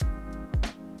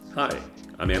Hi,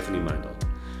 I'm Anthony Meindl.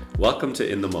 Welcome to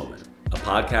In the Moment, a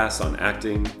podcast on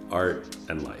acting, art,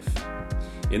 and life.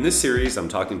 In this series, I'm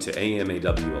talking to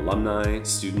AMAW alumni,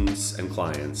 students, and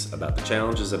clients about the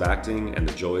challenges of acting and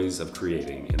the joys of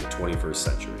creating in the 21st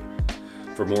century.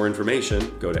 For more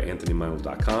information, go to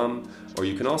anthonymeindl.com, or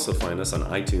you can also find us on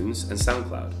iTunes and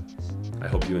SoundCloud. I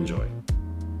hope you enjoy.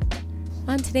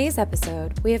 On today's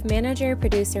episode, we have manager,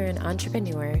 producer, and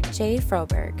entrepreneur Jay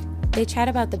Froberg. They chat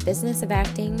about the business of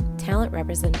acting, talent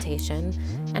representation,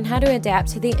 and how to adapt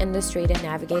to the industry to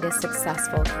navigate a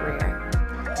successful career.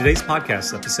 Today's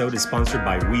podcast episode is sponsored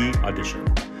by We Audition.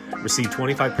 Receive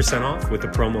 25% off with the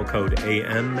promo code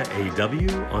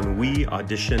AMAW on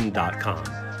weaudition.com.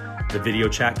 The video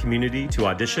chat community to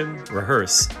audition,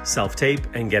 rehearse, self-tape,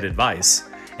 and get advice,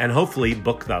 and hopefully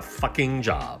book the fucking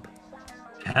job.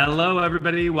 Hello,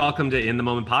 everybody. Welcome to In the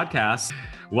Moment podcast.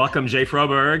 Welcome, Jay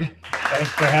Froberg. Thanks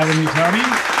for having me, Tony.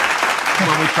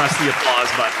 When we press the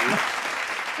applause button,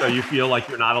 so you feel like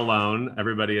you're not alone.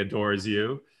 Everybody adores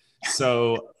you.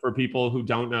 So for people who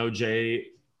don't know Jay,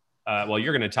 well,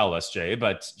 you're going to tell us, Jay,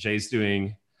 but Jay's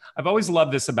doing, I've always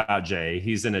loved this about Jay.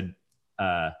 He's an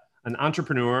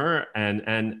entrepreneur and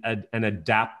an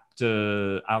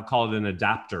I'll call it an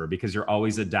adapter, because you're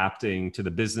always adapting to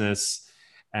the business,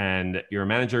 and you're a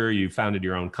manager. You founded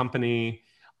your own company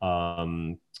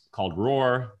called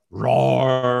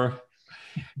Roar,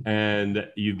 and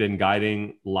you've been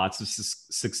guiding lots of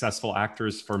successful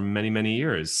actors for many, many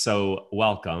years. So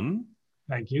welcome.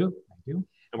 Thank you. And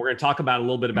we're going to talk about a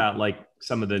little bit about like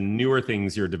some of the newer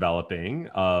things you're developing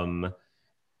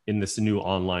in this new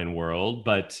online world,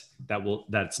 but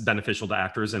that's beneficial to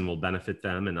actors and will benefit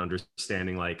them in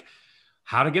understanding like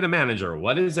how to get a manager.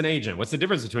 What is an agent? What's the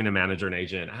difference between a manager and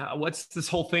agent? What's this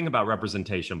whole thing about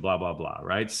representation, blah, blah, blah,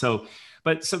 right? So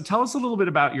tell us a little bit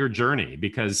about your journey,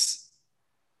 because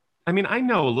I mean, I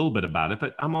know a little bit about it,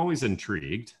 but I'm always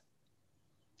intrigued.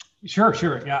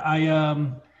 Sure.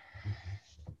 Yeah,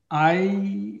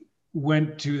 I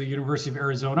went to the University of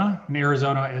Arizona, and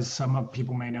Arizona, as some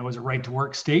people may know, is a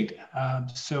right-to-work state.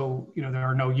 So, there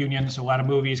are no unions, so a lot of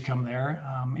movies come there.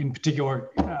 In particular,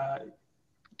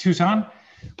 Tucson,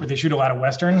 where they shoot a lot of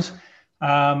Westerns.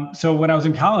 So when I was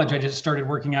in college, I just started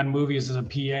working on movies as a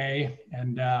PA,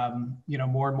 and,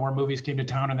 more and more movies came to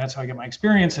town, and that's how I got my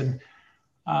experience. And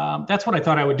that's what I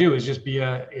thought I would do, is just be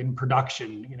in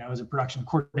production, as a production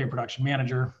coordinator, production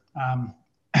manager.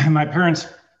 My parents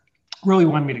really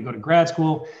wanted me to go to grad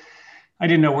school. I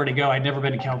didn't know where to go. I'd never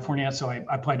been to California, so I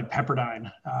applied to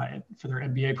Pepperdine for their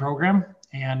MBA program,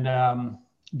 and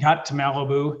got to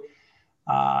Malibu.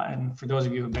 And for those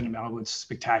of you who have been to Malibu, it's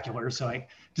spectacular. So I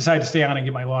decided to stay on and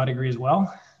get my law degree as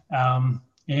well.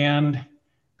 And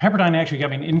Pepperdine actually got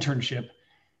me an internship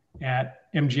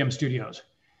at MGM Studios,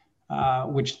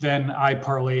 which then I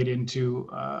parlayed into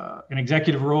an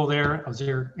executive role there. I was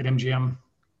there at MGM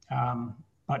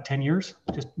about 10 years,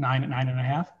 just nine and a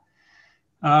half.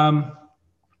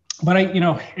 But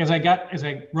as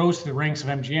I rose to the ranks of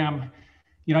MGM,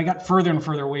 I got further and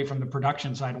further away from the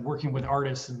production side of working with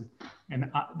artists and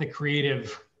the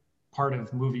creative part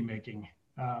of movie making.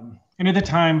 And at the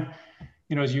time,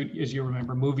 as you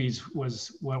remember, movies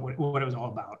was what it was all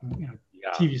about. And,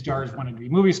 TV stars wanted to be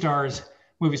movie stars.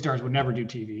 Movie stars would never do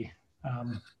TV.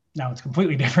 Now it's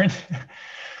completely different.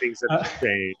 Things have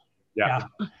changed. Yeah.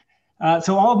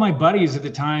 So all of my buddies at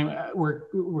the time were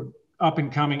up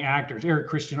and coming actors: Eric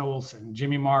Christian Olsen,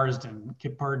 Jimmy Marsden,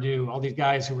 Kip Pardue, all these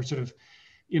guys who were sort of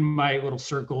in my little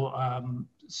circle.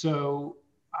 So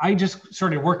I just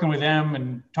started working with them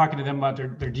and talking to them about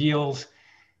their deals.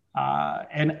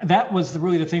 And that was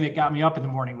really the thing that got me up in the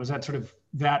morning, was that sort of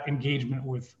that engagement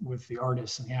with the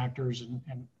artists and the actors,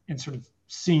 and sort of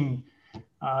seeing,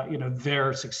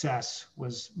 their success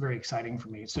was very exciting for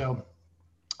me. So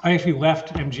I actually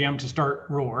left MGM to start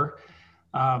Roar.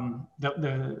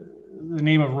 The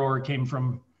name of Roar came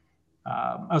from,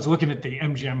 I was looking at the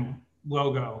MGM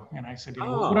logo, and I said,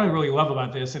 what do I really love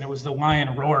about this? And it was the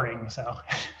lion roaring. So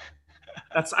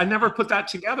I never put that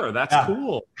together. That's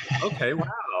cool. Okay.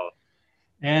 Wow.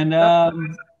 And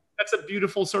that's a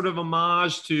beautiful sort of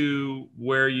homage to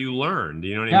where you learned,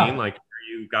 you know what I mean? Like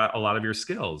you got a lot of your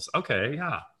skills. Okay.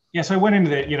 Yeah. Yeah. So I went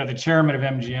into the chairman of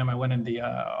MGM. I went in the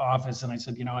office, and I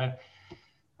said,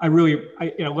 I really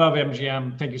love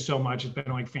MGM. Thank you so much. It's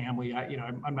been like family. I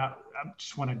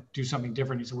just want to do something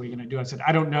different. He said, what are you going to do? I said,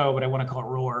 I don't know, but I want to call it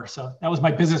Roar. So that was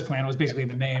my business plan. It was basically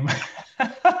the name.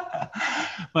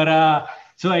 But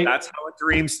that's how a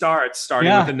dream starts,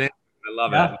 starting with the name. I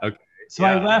love it. Okay. So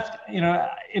I left,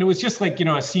 it was just like,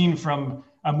 a scene from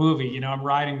a movie. I'm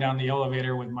riding down the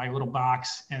elevator with my little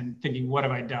box and thinking, what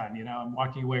have I done? I'm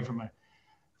walking away from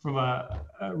from a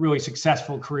really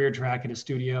successful career track at a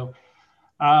studio.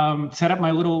 Set up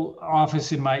my little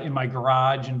office in my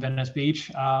garage in Venice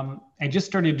Beach, and just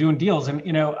started doing deals. And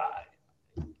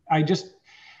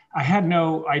I had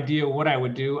no idea what I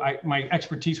would do. My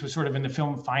expertise was sort of in the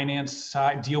film finance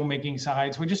side, deal making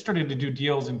side. So I just started to do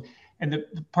deals, and the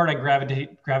part I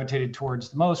gravitated towards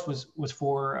the most was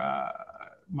for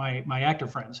my actor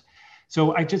friends.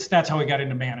 So that's how I got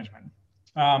into management.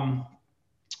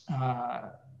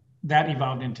 That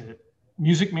evolved into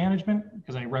music management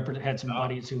because I had some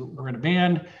buddies who were in a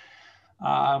band.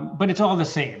 But it's all the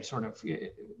same, sort of,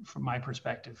 from my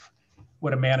perspective,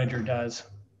 what a manager does.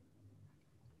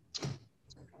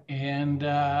 And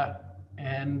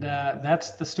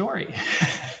that's the story.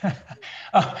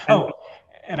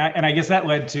 And I guess that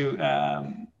led to,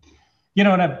 and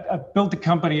I've built the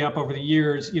company up over the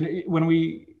years. When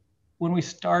we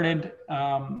started,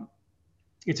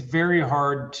 it's very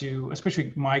hard to,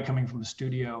 especially coming from the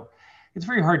studio, it's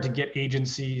very hard to get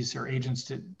agencies or agents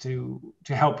to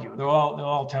help you. They'll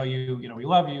all tell you, we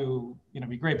love you,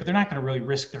 be great, but they're not going to really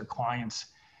risk their clients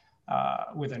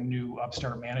with a new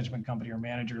upstart management company or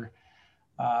manager.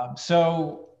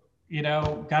 So,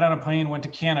 got on a plane, went to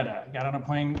Canada, got on a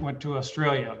plane, went to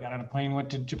Australia, got on a plane, went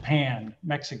to Japan,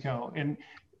 Mexico, and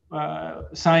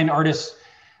signed artists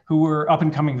who were up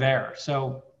and coming there.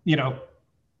 So,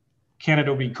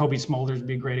 Canada would be Kobe Smulders would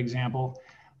be a great example.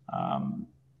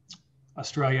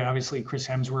 Australia, obviously, Chris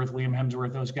Hemsworth, Liam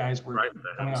Hemsworth, those guys were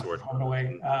coming off home and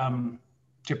away.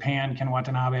 Japan, Ken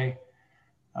Watanabe.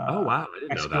 Oh, wow. I didn't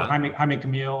Mexico, know that. Jaime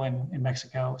Camille in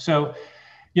Mexico. So,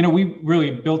 we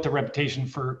really built a reputation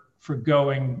for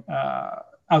going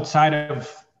outside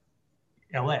of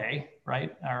LA,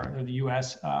 right, or the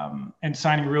US, and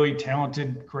signing really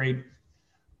talented, great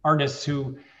artists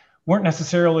who weren't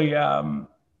necessarily,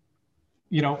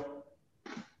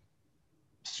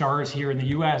 stars here in the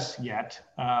US yet,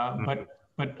 but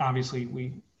obviously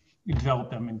we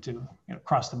developed them into,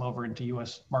 cross them over into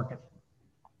US market.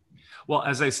 Well,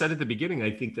 as I said at the beginning, I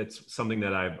think that's something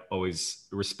that I've always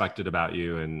respected about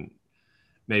you, and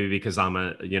maybe because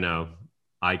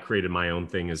I created my own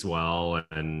thing as well,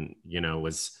 and,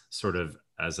 was sort of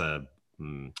as a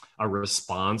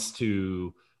response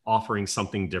to offering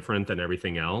something different than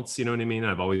everything else. You know what I mean?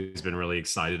 I've always been really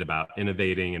excited about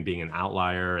innovating and being an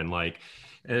outlier, and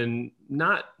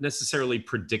not necessarily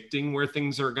predicting where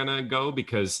things are going to go,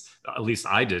 because at least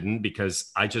I didn't,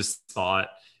 because I just thought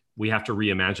we have to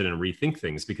reimagine and rethink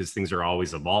things because things are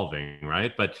always evolving.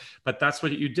 Right. But that's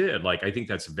what you did. Like, I think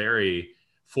that's very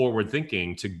forward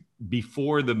thinking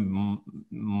before the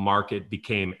market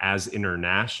became as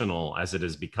international as it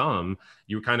has become.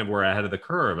 You kind of were ahead of the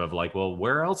curve of like, well,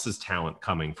 where else is talent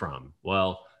coming from?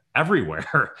 Well,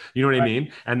 everywhere. You know what I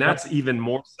mean? And that's even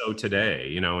more so today.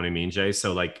 You know what I mean, Jay?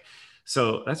 So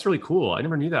that's really cool. I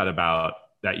never knew that about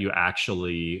that. You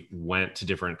actually went to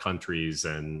different countries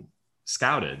and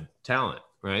scouted talent,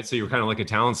 right? So you were kind of like a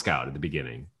talent scout at the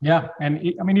beginning. Yeah. And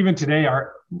I mean, even today,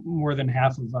 more than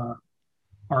half of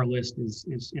our list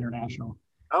is international.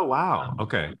 Oh, wow.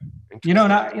 Okay.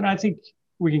 I think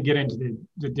we can get into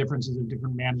the differences of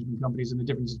different management companies and the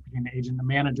differences between the agent and the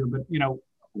manager, but,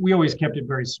 we always kept it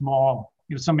very small.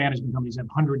 Some management companies have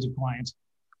hundreds of clients.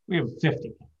 We have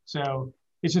 50. So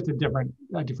it's just a different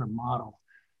model.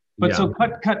 But so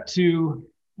cut to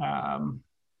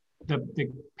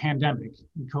the pandemic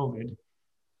and COVID.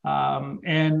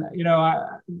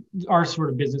 Our sort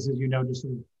of business, as just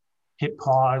sort of hit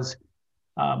pause.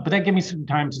 But that gave me some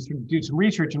time to sort of do some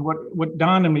research. And what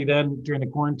dawned on me then during the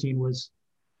quarantine was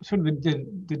sort of the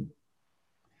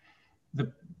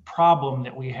problem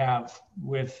that we have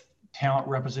with talent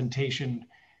representation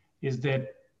is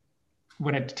that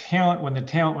when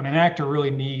an actor really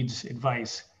needs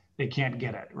advice, they can't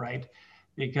get it, right?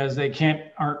 Because they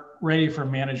aren't ready for a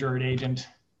manager or an agent.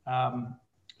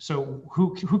 So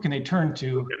who can they turn to?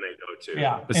 Who can they go to?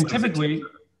 Yeah, and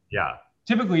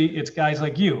typically it's guys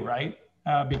like you, right?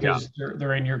 Because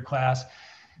they're in your class.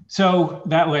 So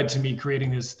that led to me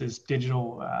creating this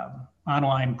digital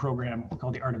online program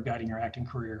called The Art of Guiding Your Acting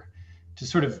Career, to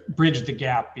sort of bridge the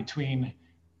gap between,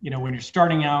 when you're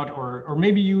starting out, or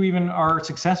maybe you even are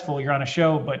successful, you're on a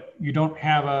show, but you don't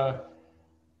have a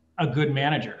good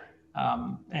manager,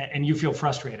 and you feel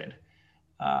frustrated.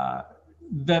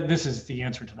 That this is the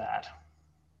answer to that.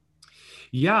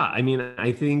 Yeah, I mean,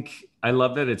 I think I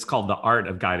love that it's called The Art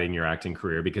of Guiding Your Acting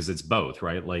Career, because it's both,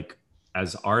 right? Like,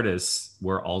 as artists,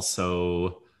 we're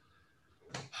also,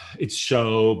 it's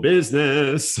show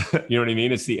business. You know what I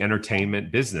mean? It's the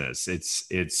entertainment business.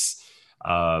 It's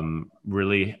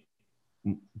really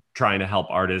trying to help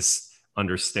artists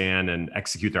understand and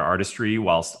execute their artistry,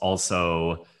 whilst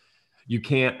also you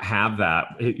can't have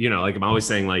that, like I'm always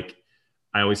saying, like,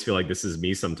 I always feel like this is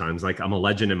me sometimes, like I'm a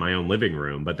legend in my own living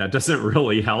room, but that doesn't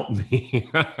really help me.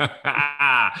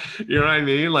 You know what I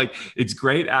mean? Like, it's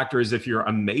great actors if you're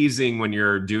amazing when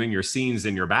you're doing your scenes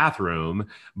in your bathroom,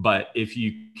 but if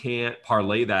you can't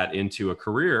parlay that into a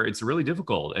career, it's really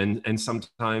difficult. And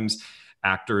sometimes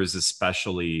actors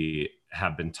especially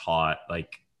have been taught,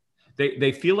 like,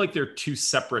 they feel like they're two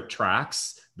separate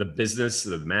tracks, the business,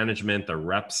 the management, the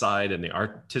rep side, and the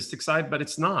artistic side, but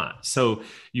it's not. So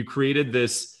you created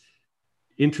this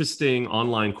interesting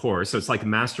online course. So it's like a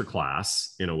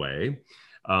masterclass in a way.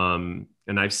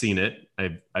 And I've seen it.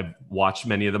 I've watched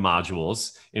many of the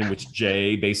modules in which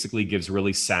Jay basically gives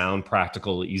really sound,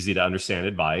 practical, easy to understand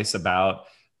advice about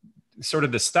sort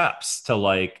of the steps to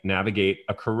like navigate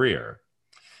a career.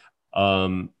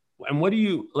 And what do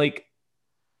you like?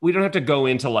 We don't have to go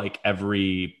into like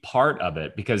every part of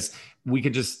it, because we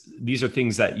could just, these are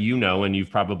things that and you've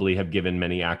probably have given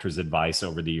many actors advice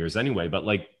over the years anyway, but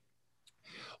like,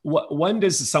 when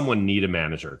does someone need a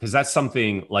manager? Because that's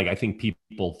something like I think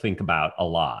people think about a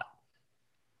lot.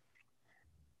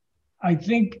 I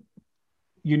think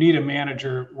you need a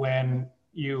manager when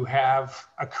you have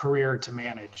a career to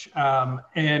manage.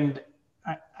 And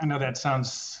I know that sounds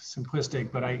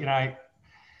simplistic, but I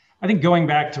think going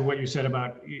back to what you said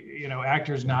about,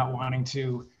 actors not wanting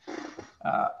to,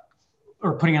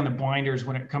 or putting on the blinders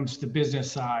when it comes to the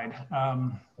business side.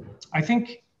 I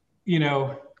think,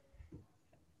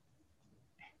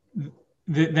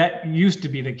 that used to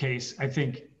be the case. I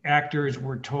think actors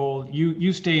were told,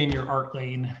 you stay in your art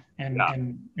lane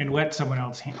and let someone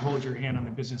else hold your hand on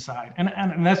the business side.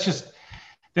 And that's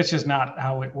just not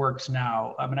how it works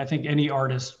now. I mean, I think any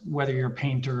artist, whether you're a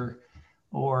painter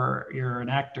or you're an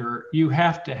actor, you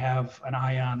have to have an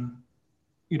eye on,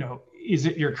 is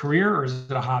it your career or is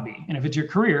it a hobby? And if it's your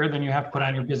career, then you have to put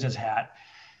on your business hat.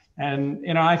 And,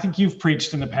 I think you've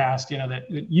preached in the past,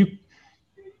 that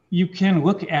you can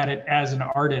look at it as an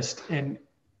artist. And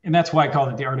that's why I call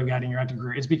it the art of guiding your acting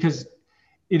career. It's because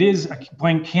it is a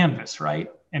blank canvas, right?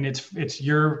 And it's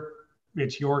your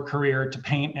career to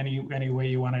paint any way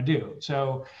you want to do.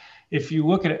 So if you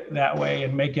look at it that way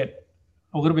and make it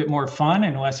a little bit more fun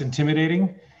and less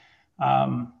intimidating,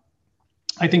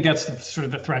 I think that's sort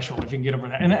of the threshold if you can get over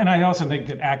that. And I also think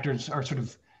that actors are sort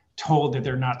of told that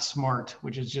they're not smart,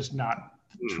 which is just not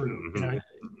true.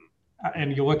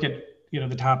 And you look at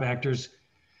the top actors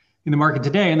in the market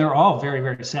today, and they're all very,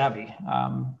 very savvy,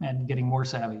 and getting more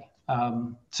savvy.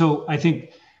 So I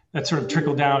think that sort of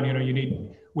trickled down. You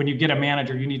need, when you get a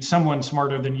manager, you need someone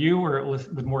smarter than you, or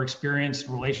with more experience,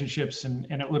 relationships, and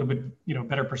a little bit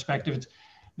better perspective. It's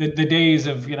the days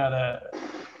of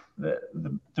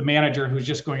the manager who's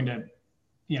just going to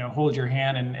hold your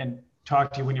hand and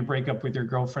talk to you when you break up with your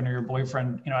girlfriend or your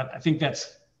boyfriend. I think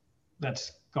that's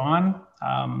gone.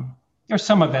 There's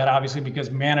some of that, obviously,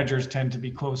 because managers tend to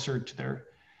be closer to their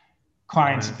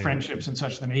clients and friendships and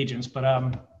such than agents.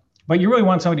 But you really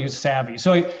want somebody who's savvy.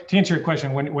 So to answer your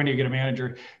question, when do you get a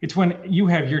manager? It's when you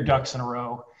have your ducks in a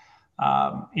row,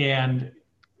 and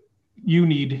you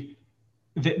need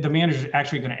the manager is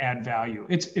actually going to add value.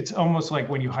 It's almost like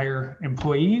when you hire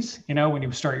employees. When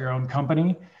you start your own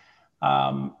company,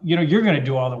 you're going to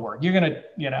do all the work. You're going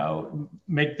to,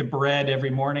 make the bread every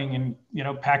morning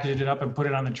and, package it up and put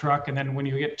it on the truck. And then when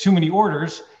you get too many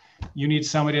orders, you need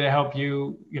somebody to help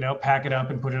you, pack it up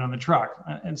and put it on the truck.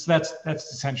 And so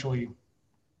that's essentially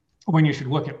when you should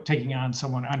look at taking on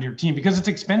someone on your team, because it's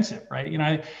expensive,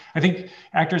 right? I think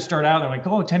actors start out, they're like,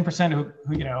 10%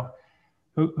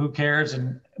 who cares?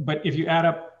 But if you add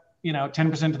up,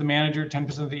 10% to the manager,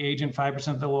 10% of the agent, 5%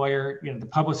 of the lawyer, the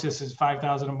publicist is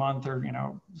 $5,000 a month, or,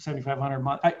 $7,500 a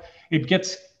month. It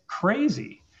gets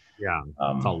crazy. Yeah.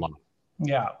 It's a lot.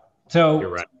 Yeah. So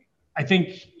you're right. I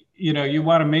think, you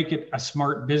want to make it a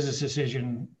smart business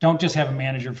decision. Don't just have a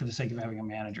manager for the sake of having a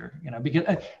manager,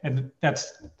 because, and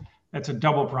that's a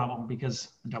double problem,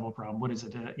 What is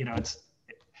it?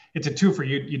 It's a twofer.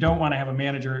 You don't want to have a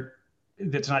manager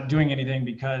that's not doing anything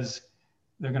because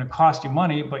they're going to cost you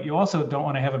money, but you also don't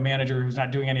want to have a manager who's not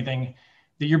doing anything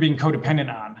that you're being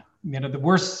codependent on. The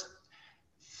worst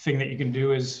thing that you can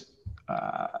do is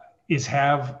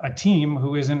have a team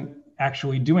who isn't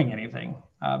actually doing anything,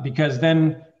 because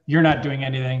then you're not doing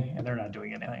anything and they're not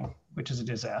doing anything, which is a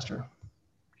disaster.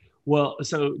 Well,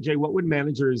 so Jay, what would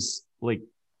managers what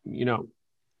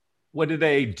do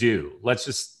they do? Let's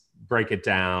just break it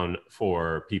down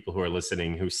for people who are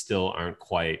listening who still aren't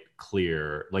quite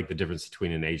clear, like the difference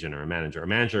between an agent or a manager. A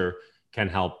manager can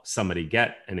help somebody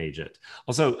get an agent.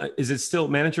 Also, is it still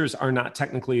managers are not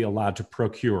technically allowed to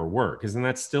procure work? Isn't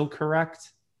that still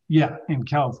correct? Yeah, in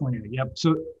California. Yep.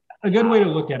 So a good way to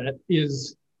look at it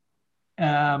is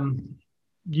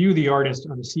you, the artist,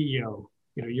 are the CEO.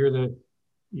 You know, you're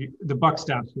the buck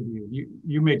stops with you.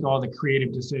 You make all the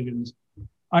creative decisions.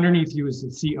 Underneath you is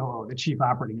the COO, the chief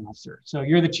operating officer. So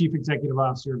you're the chief executive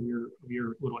officer of your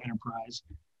little enterprise.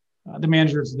 The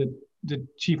manager is the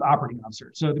chief operating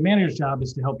officer. So the manager's job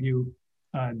is to help you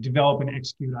develop and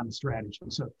execute on the strategy.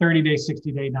 So 30-day,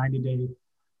 60-day, 90-day,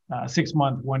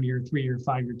 6-month, 1 year, 3 year,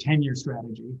 5 year, 10-year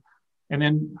strategy. And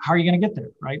then how are you going to get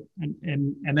there, right?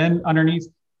 And then underneath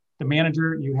the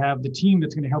manager, you have the team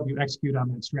that's going to help you execute on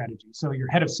that strategy. So your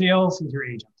head of sales is your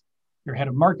agent. Your head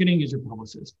of marketing is your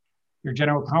publicist. Your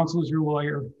general counsel is your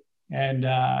lawyer, and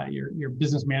your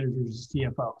business manager is the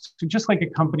CFO. So just like a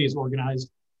company is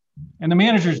organized, and the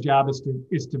manager's job is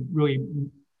to really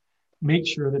make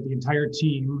sure that the entire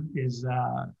team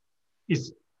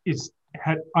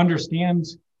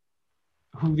understands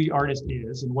who the artist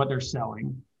is and what they're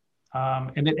selling,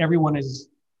 and that everyone is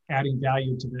adding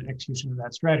value to the execution of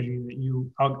that strategy that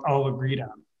you all agreed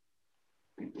on.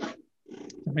 Does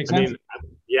that make sense?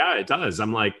 Yeah, it does.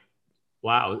 I'm like,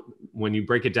 wow, when you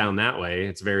break it down that way,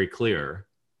 it's very clear.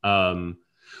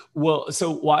 Well,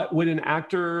 so why would an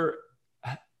actor,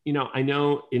 I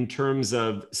know in terms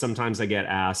of, sometimes I get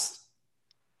asked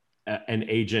an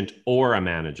agent or a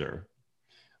manager,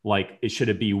 like should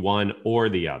it be one or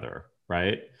the other,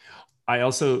 right?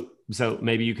 So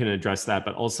maybe you can address that,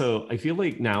 but also I feel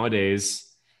like nowadays,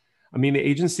 the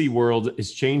agency world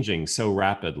is changing so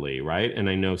rapidly, right? And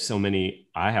I know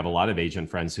I have a lot of agent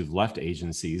friends who've left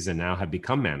agencies and now have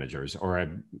become managers or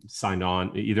have signed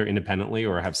on either independently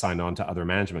or have signed on to other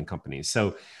management companies.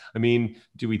 So,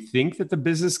 do we think that the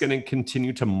business is going to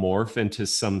continue to morph into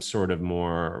some sort of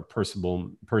more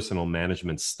personal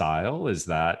management style? Is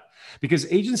that because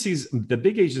the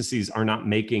big agencies are not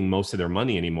making most of their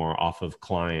money anymore off of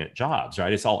client jobs,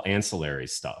 right? It's all ancillary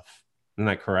stuff. Isn't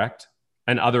that correct?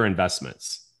 And other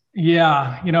investments.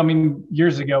 Yeah.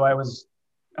 Years ago,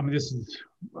 this is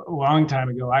a long time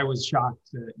ago, I was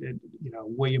shocked that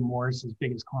William Morris's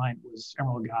biggest client was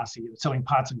Emeril Lagasse, selling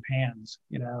pots and pans,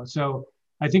 So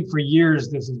I think for years,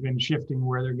 this has been shifting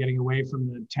where they're getting away from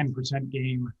the 10%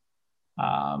 game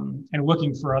and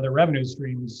looking for other revenue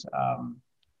streams.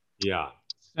 Yeah.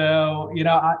 So,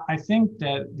 I think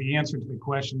that the answer to the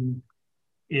question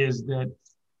is that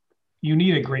you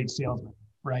need a great salesman.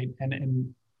 Right.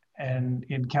 And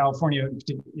in California, in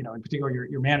particular,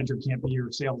 your manager can't be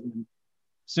your salesman.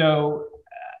 So,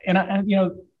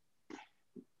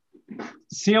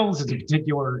 sales is a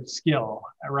particular skill,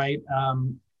 right?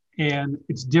 And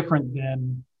it's different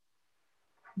than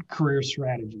career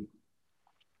strategy.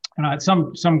 And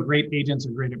some great agents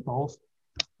are great at both.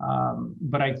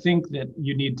 But I think that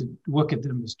you need to look at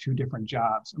them as two different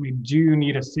jobs. Do you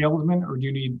need a salesman or do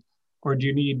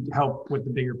you need help with the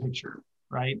bigger picture?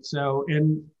 Right. So,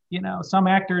 some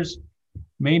actors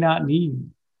may not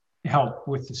need help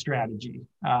with the strategy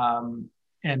and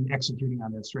executing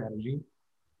on that strategy.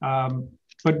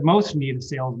 But most need a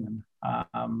salesman.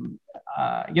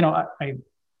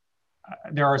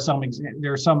 There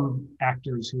are some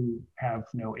actors who have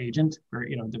no agent or,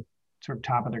 the sort of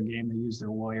top of their game, they use their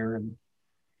lawyer.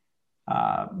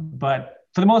 But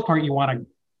for the most part, you want a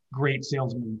great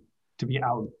salesman to be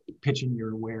out pitching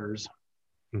your wares.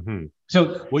 Mm-hmm.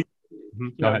 So, go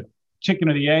ahead. Chicken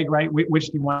or the egg, right? Which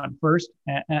do you want first?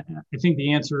 I think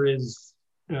the answer is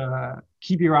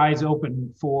keep your eyes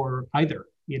open for either.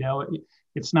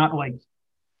 It's not like,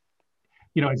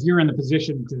 if you're in the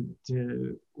position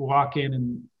to walk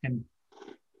in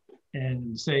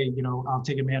and say, I'll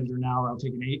take a manager now or I'll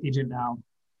take an agent now.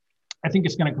 I think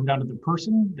it's going to come down to the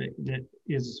person that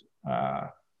is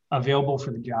available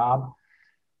for the job.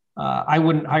 I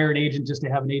wouldn't hire an agent just to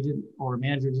have an agent or a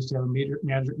manager just to have a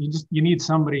manager. You need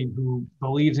somebody who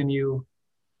believes in you,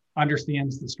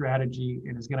 understands the strategy,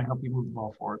 and is going to help you move the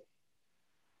ball forward.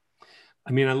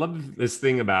 I love this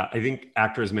thing about, I think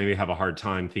actors maybe have a hard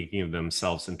time thinking of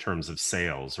themselves in terms of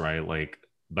sales, right?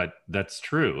 But that's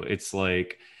true. It's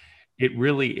like, it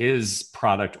really is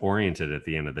product oriented at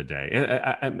the end of the day.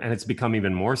 And it's become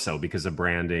even more so because of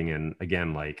branding. And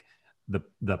again, like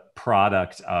the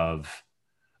product of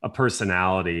a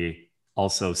personality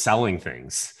also selling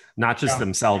things, not just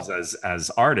themselves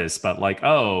as artists, but like,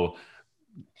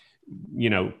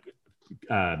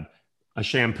 a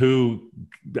shampoo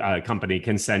company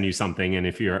can send you something, and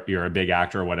if you're a big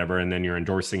actor or whatever, and then you're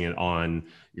endorsing it on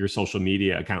your social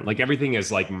media account, like everything is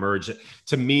like merged.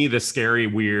 To me, the scary,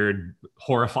 weird,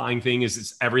 horrifying thing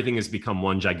is everything has become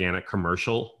one gigantic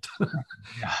commercial.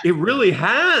 Yeah. It really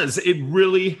has. It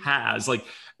really has. Like,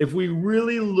 if we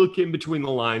really look in between the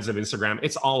lines of Instagram,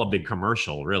 it's all a big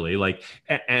commercial, really. Like,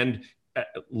 and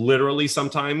literally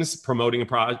sometimes promoting a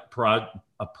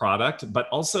product, but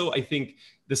also I think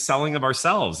the selling of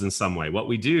ourselves in some way, what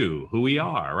we do, who we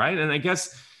are, right? And I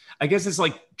guess it's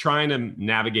like trying to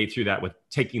navigate through that with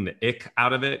taking the ick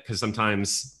out of it, because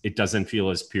sometimes it doesn't feel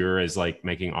as pure as like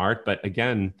making art. But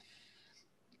again,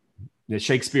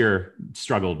 Shakespeare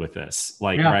struggled with this,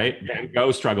 like, Yeah. right? Van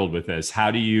Gogh struggled with this. How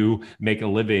do you make a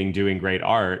living doing great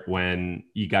art when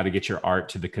you got to get your art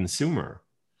to the consumer?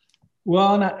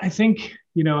 Well, and I think,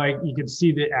 you can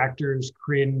see the actors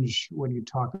cringe when you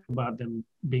talk about them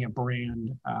being a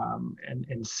brand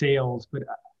and sales. But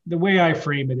the way I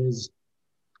frame it is,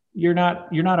 you're not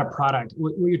a product.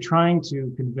 What you're trying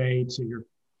to convey to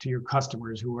your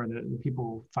customers, who are the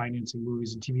people financing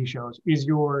movies and TV shows, is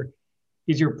your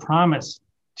promise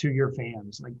to your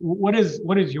fans. Like, what is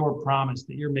your promise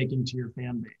that you're making to your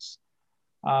fan base?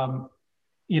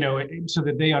 So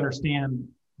that they understand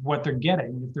what they're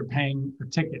getting if they're paying a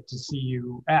ticket to see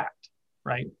you act,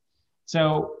 right?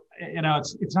 So,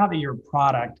 it's not that you're a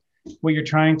product. What you're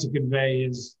trying to convey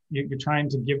is you're trying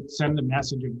to send the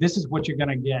message of, this is what you're going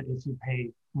to get if you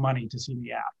pay money to see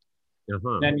me act.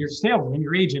 Uh-huh. Then your salesman,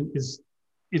 your agent, is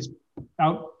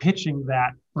out pitching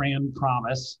that brand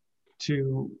promise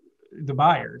to the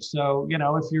buyers. So,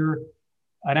 if you're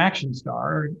an action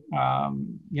star,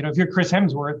 if you're Chris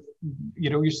Hemsworth,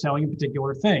 you're selling a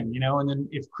particular thing, and then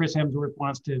if Chris Hemsworth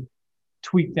wants to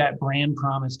tweak that brand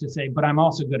promise to say, but I'm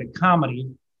also good at comedy,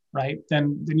 right?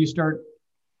 Then you start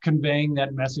conveying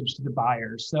that message to the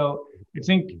buyers. So I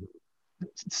think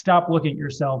stop looking at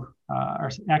yourself, or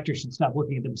actors should stop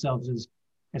looking at themselves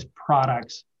as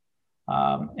products.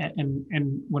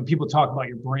 And when people talk about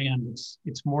your brand,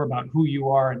 it's more about who you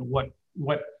are and what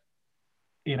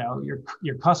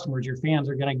your customers, your fans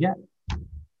are going to get.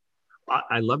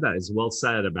 I love that. It's well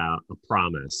said about a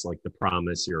promise, like the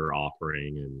promise you're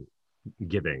offering and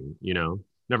giving,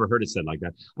 never heard it said like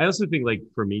that. I also think, like,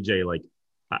 for me, Jay, like,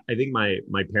 I think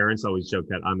my parents always joke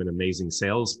that I'm an amazing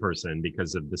salesperson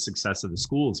because of the success of the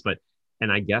schools,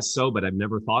 and I guess so, but I've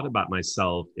never thought about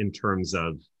myself in terms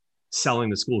of selling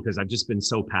the school, because I've just been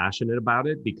so passionate about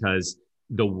it, because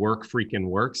the work freaking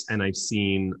works. And I've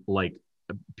seen, like,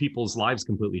 people's lives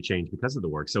completely change because of the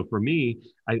work. So for me,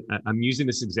 I'm using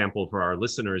this example for our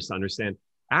listeners to understand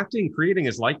acting, creating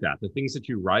is like that. The things that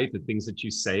you write, the things that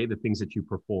you say, the things that you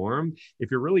perform,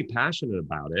 if you're really passionate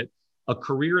about it, a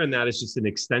career in that is just an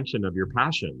extension of your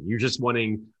passion. You're just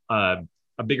wanting a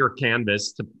bigger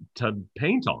canvas to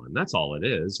paint on. That's all it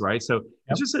is, right? So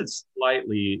It's just a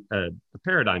slightly a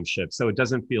paradigm shift. So it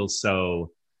doesn't feel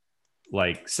so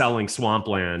like selling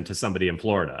swampland to somebody in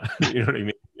Florida. You know what I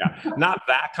mean? Yeah, not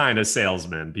that kind of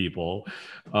salesman, people.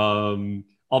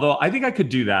 Although I think I could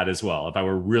do that as well if I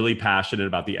were really passionate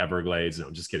about the Everglades. No,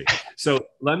 I'm just kidding. So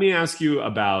let me ask you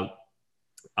about,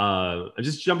 I'm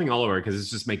just jumping all over because it's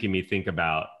just making me think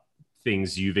about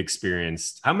things you've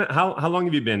experienced. How long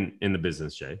have you been in the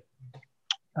business, Jay?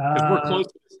 Because we're close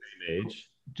to the same age.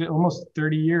 Almost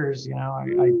 30 years.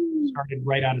 I started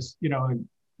right out of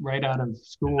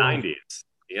school. The 90s.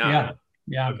 Yeah.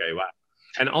 Okay. Wow.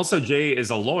 And also, Jay is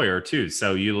a lawyer too.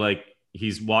 So you're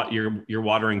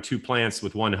watering two plants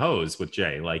with one hose with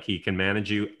Jay. Like, he can manage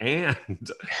you and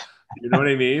you know what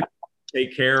I mean?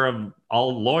 Take care of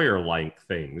all lawyer-like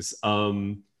things.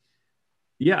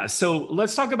 Yeah. So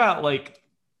let's talk about, like,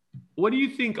 what do you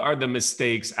think are the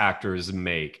mistakes actors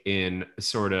make in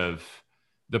sort of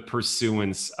the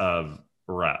pursuance of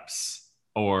reps?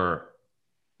 Or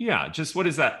just what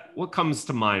is that? What comes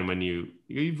to mind when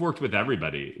you've worked with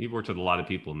everybody? You've worked with a lot of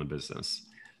people in the business.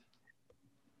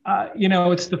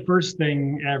 It's the first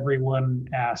thing everyone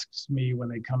asks me when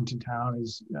they come to town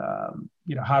is,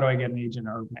 how do I get an agent?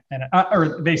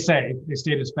 Or they state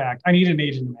as fact, I need an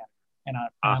agent to manage. And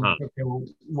I'm like, okay, well,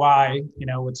 why?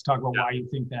 Let's talk about why you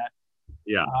think that.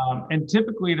 Yeah. And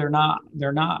typically they're not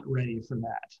ready for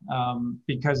that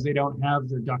because they don't have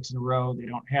their ducks in a row. They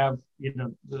don't have,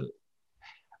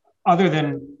 other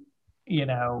than,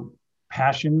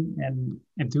 passion and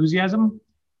enthusiasm.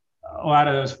 A lot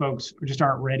of those folks just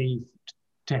aren't ready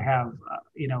to have,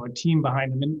 a team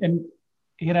behind them. And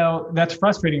that's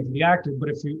frustrating for the actor. But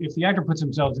if the actor puts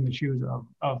themselves in the shoes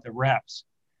of the reps,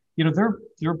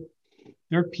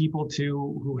 they're people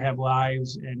too who have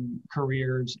lives and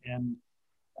careers and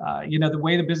the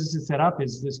way the business is set up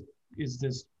is this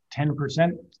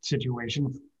 10%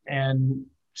 situation. And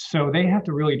so they have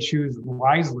to really choose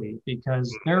wisely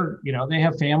because they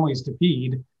have families to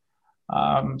feed.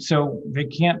 So they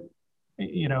can't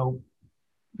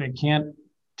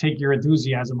take your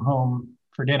enthusiasm home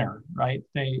for dinner, right?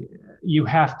 You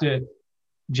have to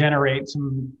generate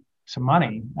some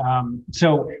money.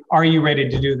 So are you ready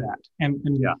to do that? And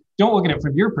don't look at it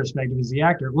from your perspective as the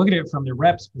actor, look at it from the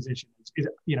rep's position. Is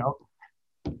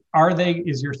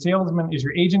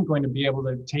your agent going to be able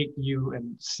to take you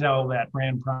and sell that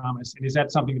brand promise? And is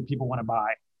that something that people want to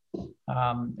buy?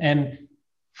 And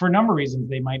for a number of reasons,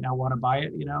 they might not want to buy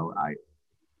it.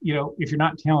 If you're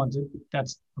not talented,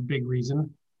 that's a big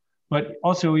reason. But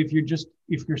also if you're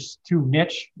too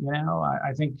niche,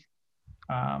 I think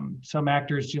some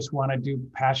actors just want to do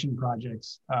passion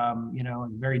projects,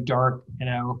 and very dark,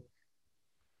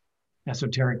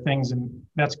 esoteric things. And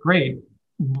that's great.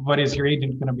 But is your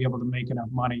agent going to be able to make enough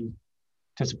money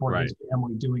to support his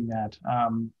family doing that?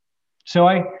 So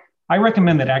I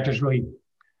recommend that actors really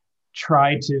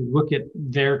try to look at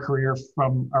their career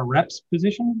from a rep's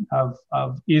position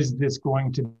of is this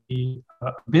going to be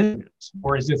a business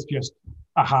or is this just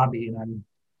a hobby and I'm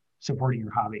supporting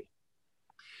your hobby?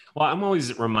 Well, I'm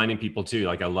always reminding people too,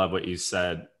 like I love what you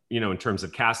said, in terms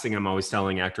of casting, I'm always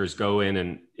telling actors go in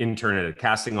and intern at a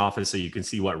casting office so you can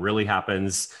see what really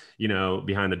happens,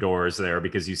 behind the doors there,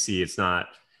 because you see it's not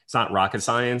rocket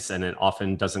science and it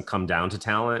often doesn't come down to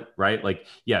talent, right? Like,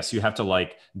 yes, you have to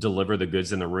deliver the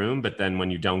goods in the room, but then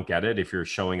when you don't get it, if you're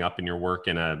showing up in your work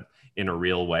in a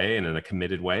real way and in a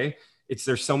committed way,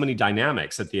 there's so many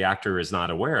dynamics that the actor is not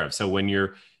aware of. So when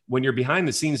you're behind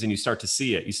the scenes and you start to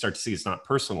see it's not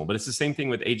personal, but it's the same thing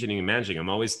with agenting and managing. I'm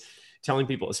always telling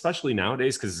people, especially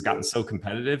nowadays, because it's gotten so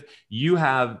competitive, you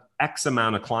have X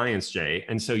amount of clients, Jay.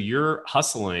 And so you're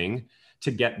hustling to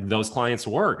get those clients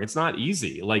work. It's not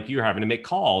easy. Like you're having to make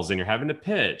calls and you're having to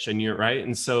pitch and you're right.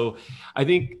 And so I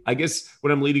guess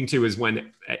what I'm leading to is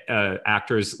when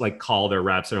actors call their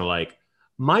reps and are like,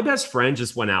 my best friend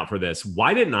just went out for this.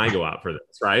 Why didn't I go out for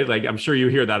this? Right? Like, I'm sure you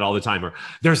hear that all the time. Or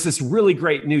there's this really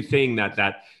great new thing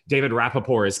that David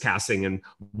Rappaport is casting, and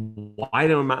why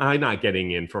am I not getting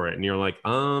in for it? And you're like,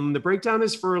 the breakdown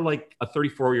is for a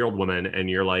 34-year-old woman, and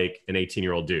you're like an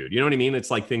 18-year-old dude. You know what I mean? It's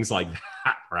like things like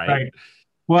that, right?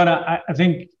 Well, I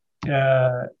think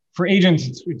for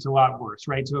agents, it's a lot worse,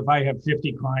 right? So if I have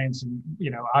 50 clients, and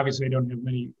obviously I don't have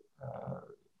many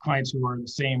clients who are in the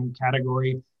same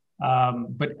category.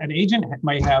 But an agent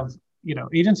might have,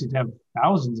 agencies have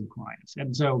thousands of clients.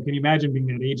 And so can you imagine being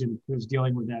that agent who's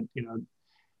dealing with that,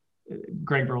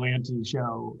 Greg Berlanti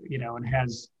show, and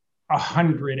has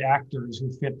 100 actors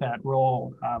who fit that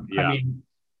role.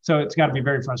 So it's got to be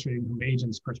very frustrating from the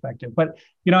agent's perspective. But,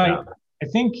 I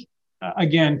think,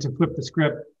 again, to flip the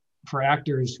script for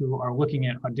actors who are looking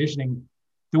at auditioning,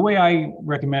 the way I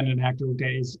recommend an actor look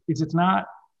at it is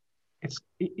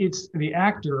it's the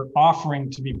actor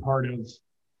offering to be part of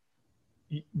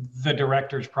the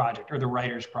director's project or the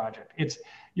writer's project.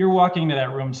 You're walking into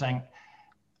that room saying,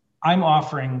 I'm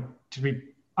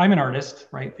an artist,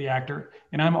 right? The actor,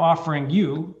 and I'm offering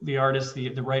you, the artist, the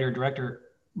writer, director,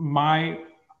 my,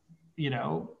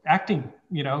 acting,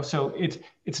 so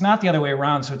it's not the other way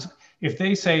around. So if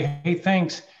they say, hey,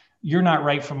 thanks, you're not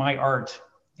right for my art,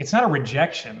 it's not a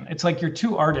rejection. It's like you're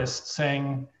two artists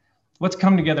saying, let's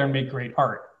come together and make great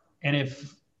art. And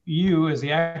if you as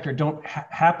the actor don't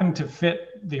happen to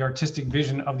fit the artistic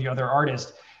vision of the other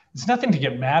artist, it's nothing to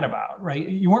get mad about, right?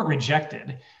 You weren't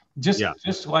rejected.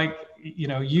 Just like,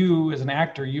 you as an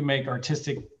actor, you make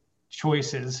artistic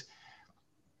choices.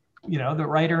 The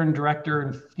writer and director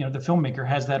and, the filmmaker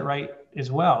has that right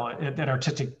as well, that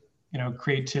artistic,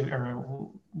 creativity or,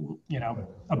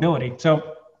 ability.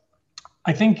 So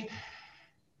I think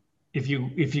if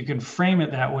you can frame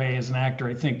it that way as an actor,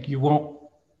 I think you won't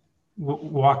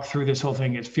walk through this whole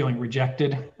thing as feeling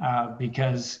rejected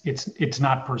because it's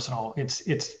not personal.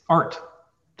 It's art.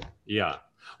 Yeah.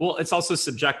 Well, it's also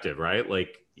subjective, right?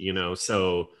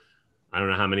 So I don't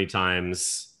know how many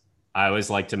times I always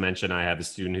like to mention I have a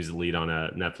student who's the lead on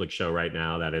a Netflix show right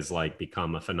now that has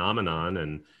become a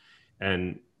phenomenon.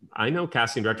 And I know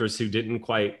casting directors who didn't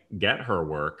quite get her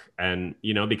work and,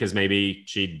 because maybe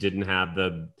she didn't have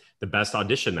the best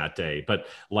audition that day, but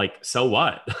so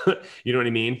what? You know what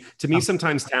I mean? To me,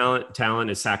 sometimes talent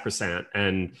is sacrosanct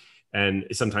and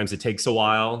sometimes it takes a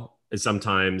while.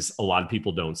 Sometimes a lot of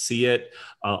people don't see it.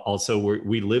 Also,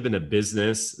 we live in a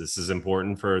business. This is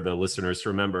important for the listeners to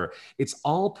remember. It's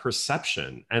all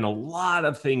perception. And a lot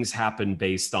of things happen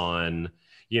based on,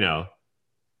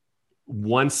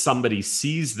 once somebody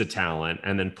sees the talent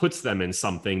and then puts them in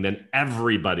something, then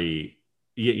everybody,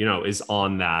 is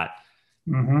on that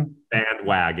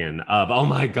bandwagon of, oh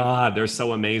my God, they're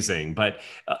so amazing. But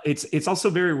it's also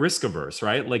very risk averse,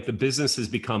 right? Like the business has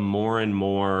become more and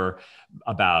more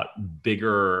about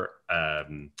bigger,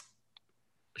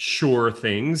 sure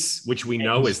things, which we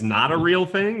know is not a real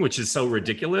thing, which is so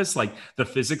ridiculous. Like the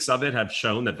physics of it have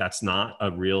shown that that's not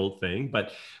a real thing.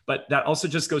 But that also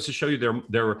just goes to show you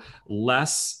they're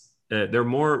less, they're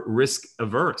more risk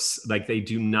averse. Like they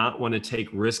do not want to take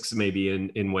risks, maybe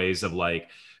in ways of like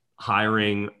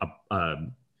hiring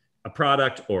a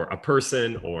product or a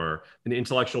person or an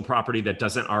intellectual property that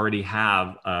doesn't already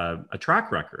have a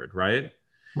track record, right?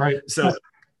 Right. So,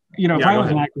 if I was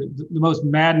an actor, the most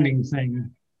maddening thing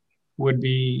would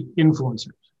be influencers,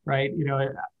 right?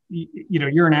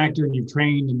 You're an actor and you've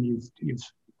trained and you've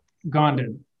gone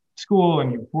to school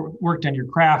and you've worked on your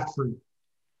craft for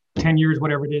 10 years,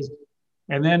 whatever it is.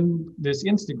 And then this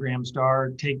Instagram star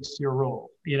takes your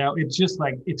role. It's just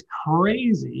like, it's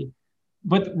crazy.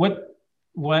 But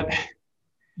what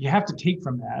you have to take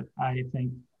from that, I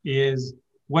think, is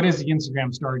what has the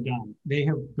Instagram star done? They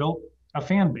have built a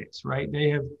fan base, right? They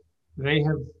have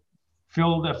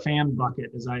filled a fan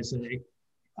bucket, as I say,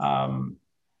 and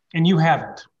you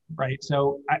haven't, right?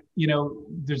 So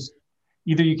there's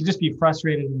either you can just be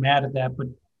frustrated and mad at that,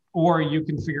 or you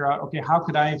can figure out, okay, how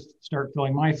could I start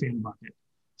filling my fan bucket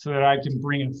so that I can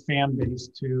bring a fan base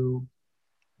to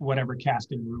whatever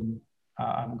casting room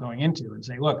I'm going into, and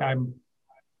say, look, I'm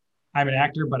an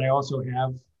actor, but I also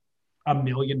have 1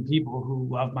 million people who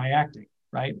love my acting.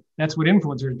 Right. That's what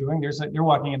influencers are doing. They're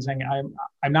walking and saying,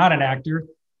 I'm not an actor,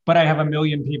 but I have 1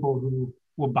 million people who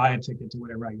will buy a ticket to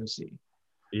whatever I go see.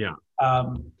 Yeah.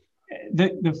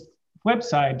 The flip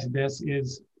side to this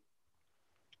is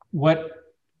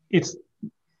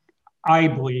I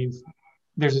believe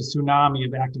there's a tsunami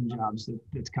of acting jobs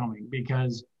that's coming,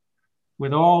 because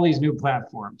with all these new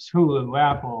platforms, Hulu,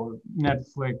 Apple,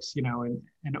 Netflix,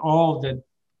 and all the,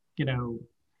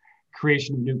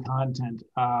 creation of new content,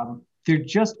 there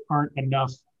just aren't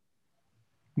enough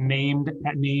name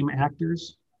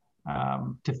actors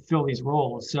to fill these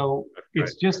roles. So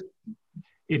it's just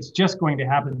going to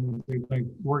happen. They're going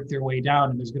to work their way down,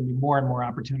 and there's going to be more and more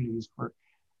opportunities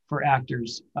for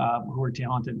actors who are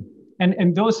talented.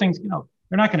 And those things,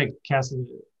 they're not going to cast an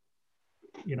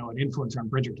influencer on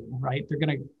Bridgerton, right? They're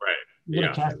going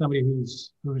to cast somebody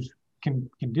who's can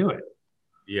do it.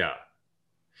 Yeah.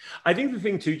 I think the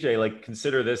thing too, Jay, like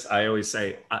consider this. I always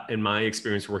say in my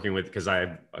experience working with, because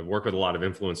I work with a lot of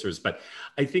influencers, but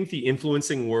I think the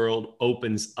influencing world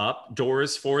opens up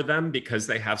doors for them because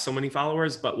they have so many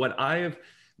followers. But what I have,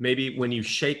 maybe when you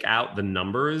shake out the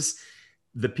numbers,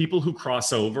 the people who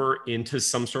cross over into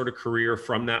some sort of career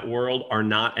from that world are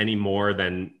not any more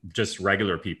than just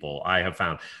regular people. I have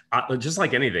found just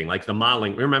like anything, like the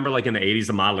modeling. Remember, like in the 80s,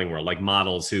 the modeling world, like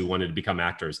models who wanted to become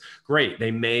actors. Great. They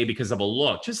may, because of a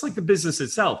look, just like the business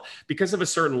itself, because of a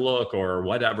certain look or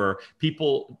whatever,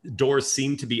 doors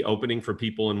seem to be opening for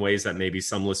people in ways that maybe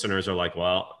some listeners are like,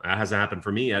 well, that hasn't happened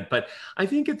for me yet. But I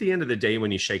think at the end of the day,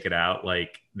 when you shake it out,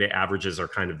 like the averages are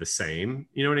kind of the same.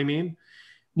 You know what I mean?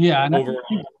 Yeah, and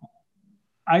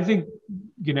I think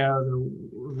the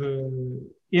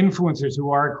influencers who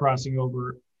are crossing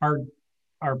over are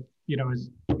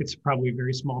it's probably a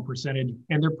very small percentage,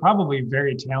 and they're probably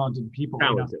very talented people.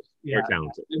 Talented. Yeah,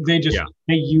 talented.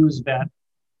 They use that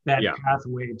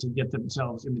pathway to get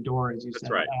themselves in the door, as you said.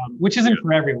 That's right. Which isn't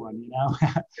for everyone,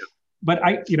 But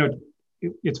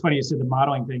it's funny you said the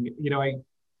modeling thing.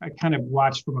 I kind of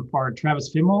watched from afar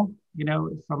Travis Fimmel,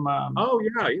 from oh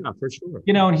yeah, for sure.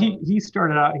 And he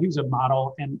started out, he was a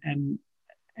model and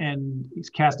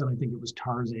he's cast on, I think it was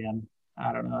Tarzan,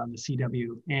 I don't know, on the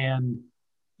CW, and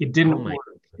it didn't work.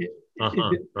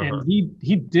 And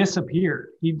he disappeared.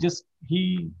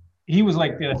 He was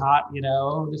like the hot,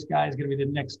 this guy's gonna be the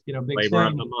next, big Labor thing.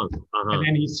 of the month. And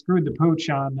then he screwed the pooch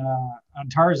on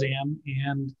Tarzan,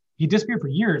 and he disappeared for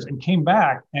years and came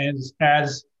back as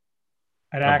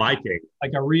an actor, Viking,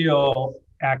 like a real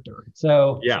actor.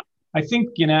 So yeah, I think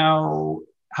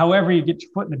however you get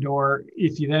your foot in the door,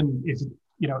 if you're an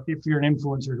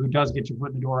influencer who does get your foot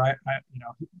in the door,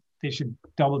 they should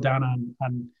double down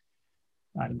on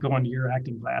going to your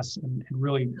acting class and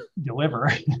really deliver.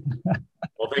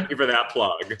 Well, thank you for that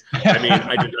plug. I mean,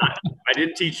 I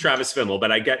didn't teach Travis Fimmel,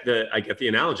 but I get the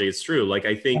analogy. It's true. Like,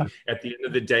 I think at the end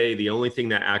of the day, the only thing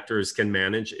that actors can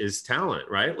manage is talent,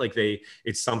 right? Like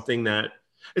it's something that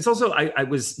It's also, I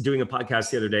was doing a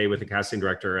podcast the other day with a casting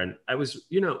director, and I was,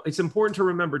 it's important to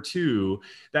remember too,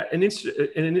 that an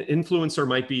influencer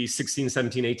might be 16,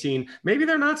 17, 18. Maybe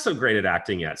they're not so great at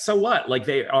acting yet. So what? Like,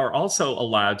 they are also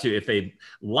allowed to,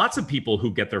 lots of people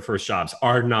who get their first jobs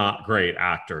are not great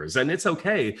actors, and it's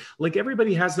okay. Like,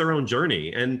 everybody has their own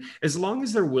journey. And as long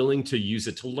as they're willing to use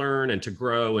it to learn and to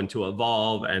grow and to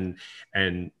evolve and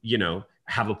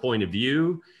have a point of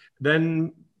view,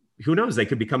 then who knows? They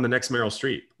could become the next Meryl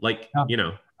Streep. Like,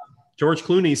 George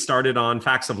Clooney started on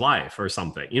Facts of Life or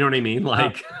something. You know what I mean?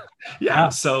 Like, yeah.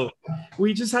 So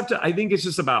we just have to, I think it's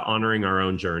just about honoring our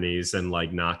own journeys and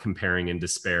like not comparing and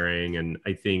despairing. And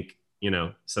I think,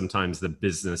 sometimes the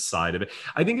business side of it.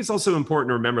 I think it's also important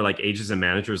to remember, like, agents and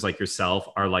managers like yourself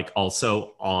are like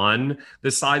also on the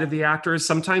side of the actors.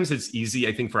 Sometimes it's easy,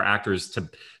 I think, for actors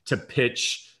to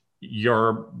pitch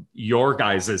your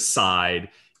guys' side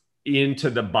into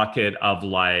the bucket of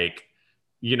like,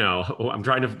 I'm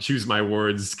trying to choose my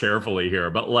words carefully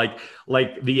here, but like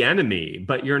the enemy,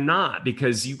 but you're not,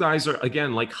 because you guys are,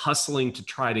 again, like hustling to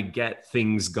try to get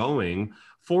things going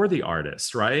for the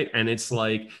artist, right? And it's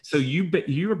like, so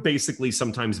you're basically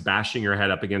sometimes bashing your head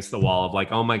up against the wall of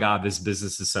like, oh my God, this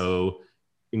business is so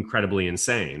incredibly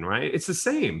insane, right? It's the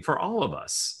same for all of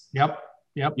us. Yep.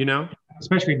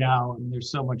 Especially now, and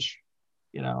there's so much,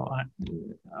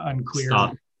 unclear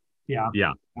stuff. Yeah.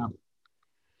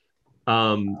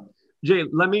 Jay,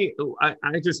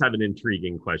 I just have an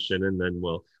intriguing question, and then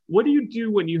what do you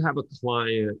do when you have a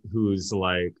client who's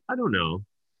like, I don't know,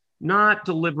 not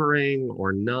delivering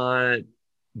or not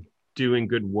doing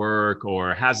good work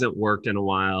or hasn't worked in a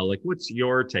while? Like, what's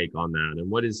your take on that?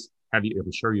 And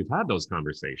I'm sure you've had those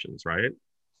conversations, right?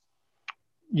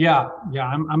 Yeah.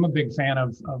 I'm a big fan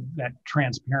of that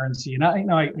transparency. And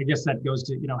I guess that goes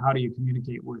to, how do you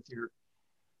communicate with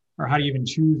or how do you even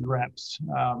choose reps?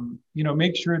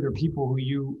 Make sure they're people who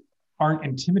you aren't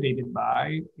intimidated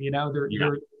by.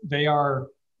 They are,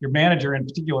 your manager in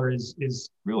particular is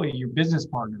really your business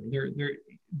partner.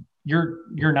 You're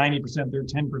 90%, they're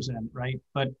 10%, right?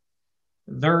 But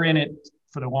they're in it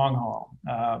for the long haul.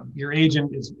 Your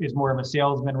agent is more of a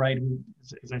salesman, right? Who,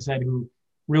 as I said, who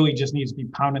really just needs to be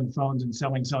pounding the phones and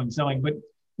selling. But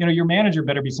your manager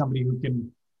better be somebody who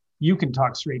you can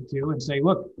talk straight to and say,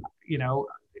 look, you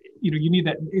need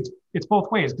that. It's both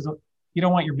ways, because you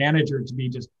don't want your manager to be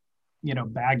just,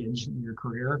 baggage in your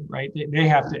career, right? They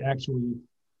have to actually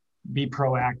be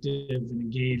proactive and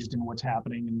engaged in what's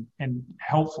happening and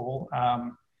helpful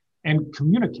and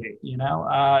communicate,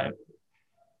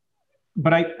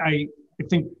 But I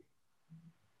think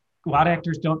a lot of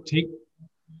actors don't take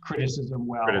criticism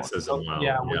well.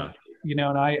 Yeah.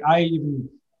 And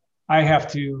I have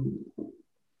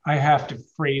to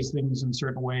phrase things in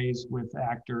certain ways with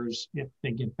actors if they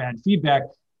get bad feedback,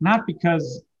 not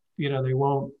because they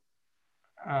won't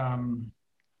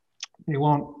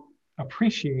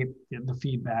appreciate the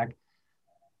feedback,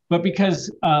 but because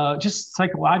just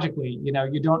psychologically, you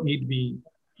don't need to be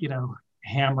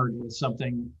hammered with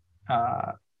something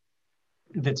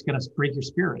that's going to break your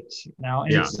spirits.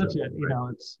 And it's such a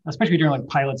it's especially during like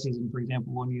pilot season, for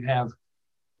example, when you have,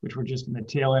 which we're just in the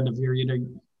tail end of here,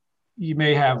 you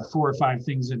may have 4 or 5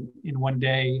 things in one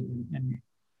day. And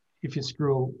if you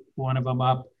screw one of them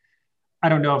up, I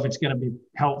don't know if it's going to be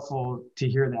helpful to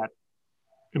hear that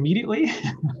immediately.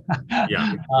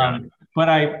 But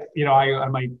I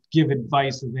might give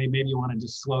advice that they maybe want to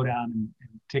just slow down and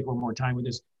take a little more time with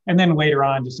this. And then later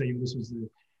on, just say this was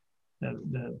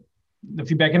the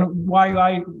feedback. And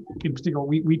why in particular,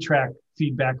 we track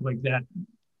feedback like that.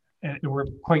 And we're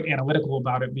quite analytical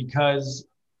about it because,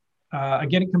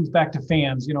 again, it comes back to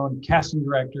fans, and casting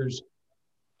directors,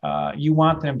 you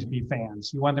want them to be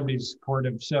fans. You want them to be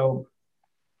supportive. So,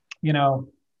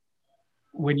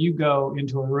 when you go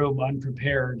into a room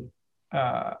unprepared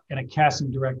and a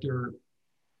casting director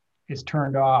is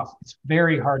turned off, it's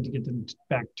very hard to get them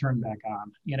turned back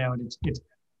on, and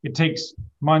it takes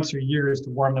months or years to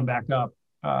warm them back up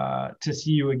to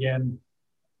see you again.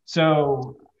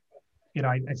 So,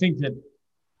 I think that,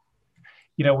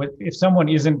 if someone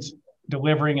isn't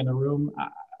delivering in the room,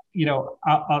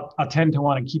 I'll tend to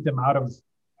want to keep them out of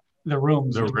the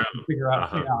rooms until we can figure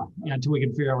out, until we can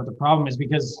figure out what the problem is,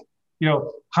 because,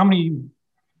 how many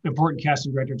important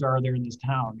casting directors are there in this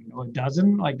town? A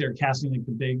dozen, like they're casting like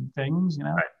the big things,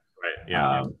 Right.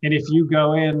 Yeah. And if you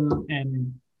go in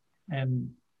and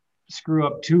screw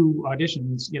up 2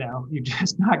 auditions, you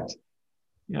just knocked,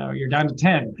 you're down to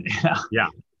 10. Yeah.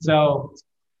 So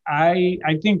I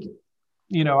think,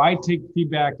 I take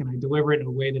feedback and I deliver it in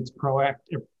a way that's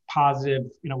positive,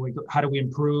 how do we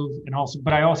improve? And also,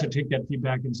 but I also take that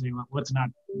feedback and say, well, let's not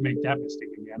make that mistake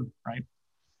again, right?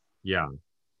 Yeah,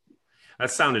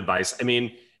 that's sound advice. I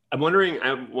mean, I'm wondering, I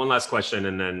have one last question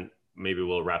and then maybe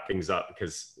we'll wrap things up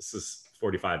because this is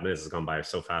 45 minutes has gone by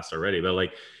so fast already. But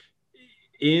like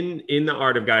in the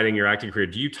art of guiding your acting career,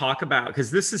 do you talk about,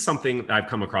 because this is something I've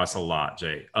come across a lot,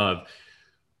 Jay, of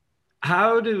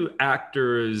how do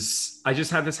actors, I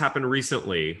just had this happen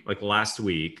recently, like last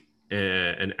week,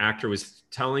 an actor was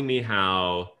telling me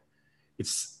how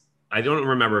I don't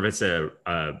remember if it's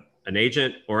an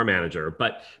agent or a manager,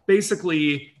 but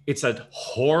basically it's a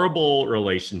horrible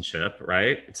relationship,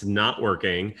 right? It's not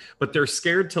working, but they're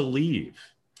scared to leave.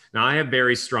 Now I have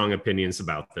very strong opinions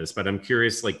about this, but I'm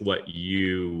curious like what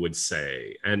you would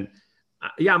say. And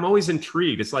yeah, I'm always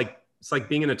intrigued. It's like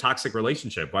being in a toxic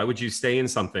relationship. Why would you stay in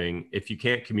something if you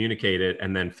can't communicate it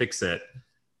and then fix it?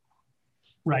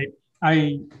 Right.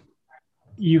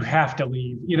 You have to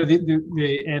leave,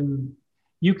 and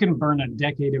you can burn a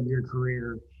decade of your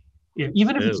career,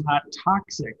 even if it's not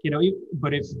toxic,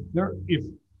 but if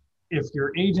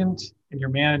your agent and your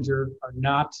manager are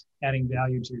not adding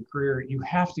value to your career, you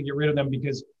have to get rid of them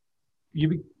because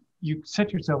you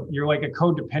set yourself, you're like a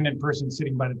codependent person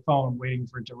sitting by the phone waiting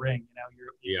for it to ring,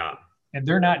 Yeah. And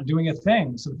they're not doing a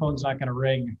thing, so the phone's not going to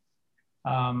ring.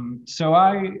 So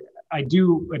I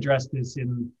do address this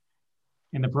in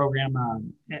the program.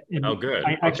 Oh, good.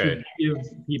 I actually give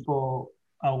people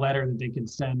a letter that they can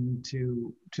send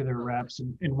to their reps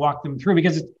and walk them through,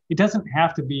 because it doesn't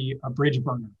have to be a bridge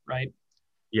burner, right?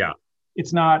 Yeah.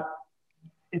 It's not.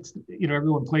 It's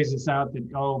everyone plays this out that,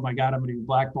 oh my God, I'm going to be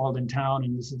blackballed in town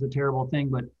and this is a terrible thing,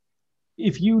 but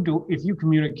if you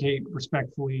communicate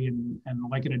respectfully and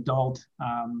like an adult,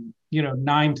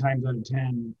 9 times out of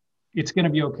 10, it's going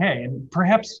to be okay. And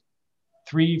perhaps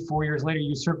 3-4 years later,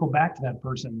 you circle back to that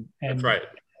person, and that's right.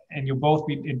 And you'll both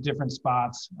be in different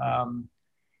spots.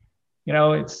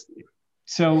 It's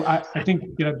so I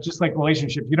think just like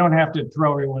relationships, you don't have to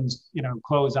throw everyone's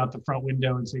clothes out the front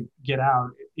window and say get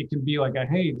out. It can be like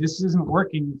hey, this isn't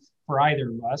working for either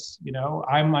of us.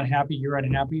 I'm unhappy, you're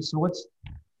unhappy, so let's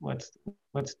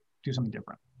do something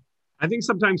different. I think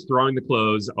sometimes throwing the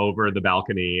clothes over the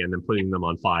balcony and then putting them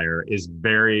on fire is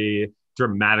very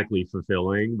dramatically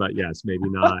fulfilling, but yes, maybe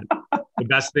not the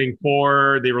best thing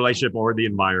for the relationship or the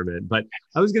environment. But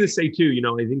I was going to say too,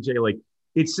 I think Jay, like,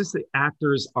 it's just that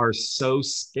actors are so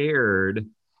scared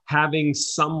having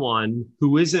someone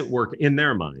who isn't working in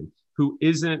their mind, who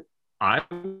isn't, I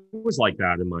was like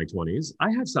that in my 20s.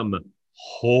 I had some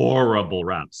horrible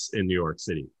reps in New York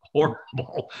City.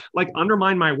 Horrible, like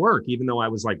undermine my work, even though I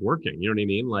was like working, you know what I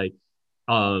mean? Like,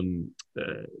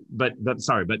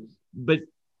 but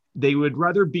they would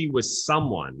rather be with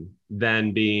someone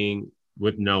than being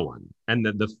with no one. And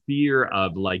the fear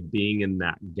of like being in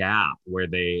that gap where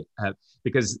they have,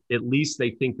 because at least they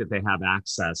think that they have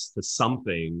access to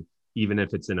something, even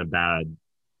if it's in a bad,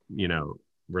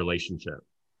 relationship.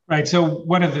 Right. So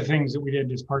one of the things that we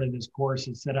did as part of this course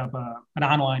is set up an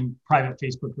online private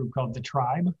Facebook group called The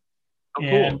Tribe. Oh,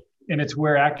 cool. And it's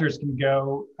where actors can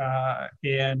go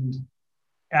and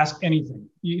ask anything.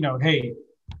 Hey,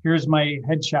 here's my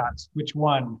headshots. Which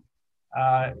one?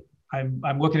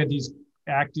 I'm looking at these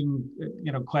acting,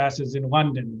 classes in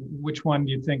London. Which one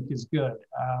do you think is good?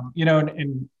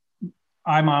 And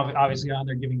I'm obviously on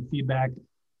there giving feedback.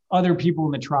 Other people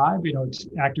in the tribe,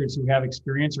 actors who have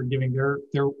experience are giving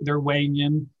their weighing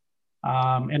in,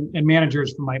 and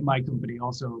managers from my company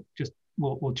also just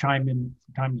will chime in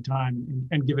from time to time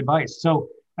and give advice. So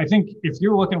I think if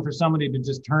you're looking for somebody to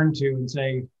just turn to and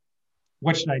say,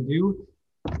 what should I do?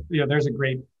 There's a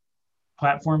great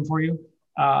platform for you.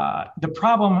 The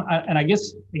problem, and I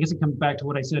guess it comes back to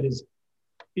what I said is,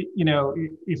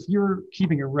 if you're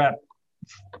keeping a rep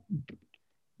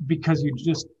because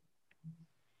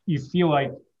you feel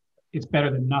like it's better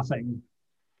than nothing,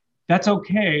 that's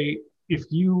okay if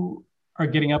you are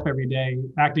getting up every day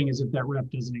acting as if that rep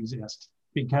doesn't exist,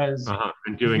 because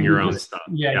and doing your own stuff.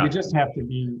 Yeah, you just have to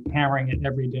be hammering it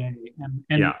every day.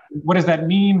 And what does that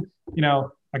mean?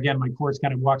 Again, my course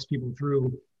kind of walks people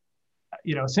through,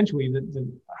 essentially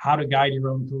the how to guide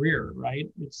your own career, right?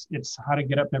 It's how to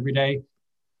get up every day,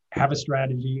 have a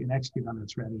strategy, and execute on that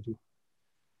strategy.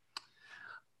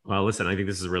 Well, listen, I think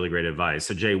this is really great advice.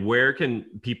 So Jay, where can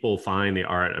people find the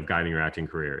art of guiding your acting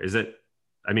career?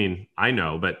 I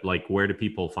know, but like, where do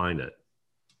people find it?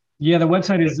 Yeah, the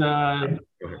website is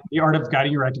The Art of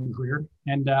Guiding Your Acting Career.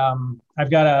 And I've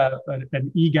got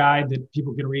an e-guide that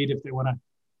people can read if they want to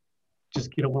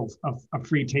just get a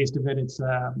free taste of it. It's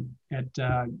at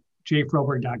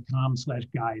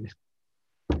jfroberg.com/guide.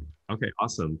 Okay,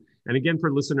 awesome. And again,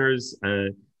 for listeners,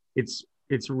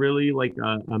 it's really like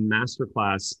a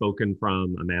masterclass spoken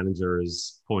from a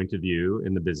manager's point of view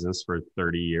in the business for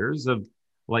 30 years of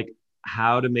like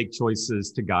how to make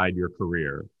choices to guide your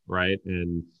career, right?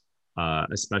 And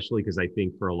especially because I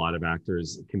think for a lot of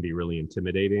actors, it can be really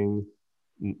intimidating.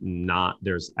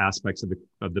 There's aspects of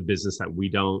the business that you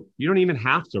don't even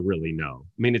have to really know.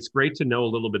 I mean, it's great to know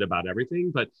a little bit about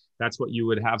everything, but that's what you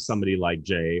would have somebody like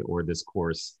Jay or this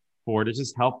course for, to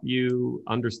just help you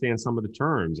understand some of the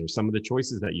terms or some of the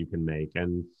choices that you can make.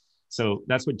 And so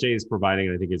that's what Jay is providing.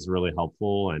 And I think is really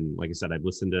helpful. And like I said, I've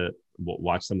listened to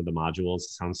watch some of the modules. It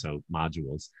sounds so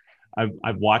modules.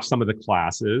 I've watched some of the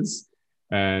classes,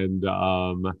 and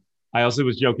I also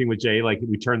was joking with Jay, like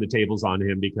we turned the tables on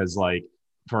him because like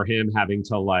for him having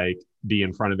to like be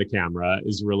in front of the camera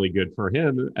is really good for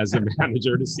him as a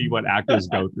manager to see what actors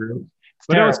go through.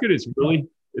 But no, it's good.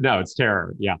 It's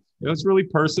terror. Yeah. It's really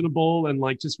personable and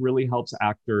like just really helps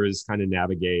actors kind of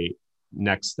navigate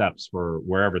next steps for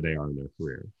wherever they are in their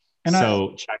career. And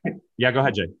check it. Yeah, go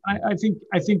ahead, Jay. I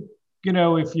think, you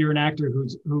know, if you're an actor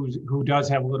who does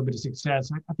have a little bit of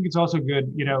success, I think it's also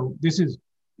good, you know,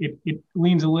 it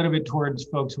leans a little bit towards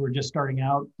folks who are just starting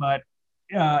out, but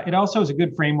it also is a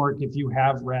good framework if you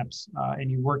have reps and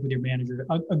you work with your manager,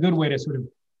 a good way to sort of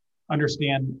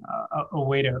understand a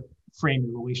way to frame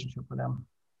your relationship with them.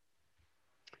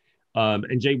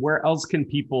 And Jay, where else can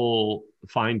people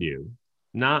find you?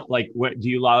 Not like, what do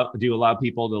you allow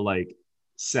people to like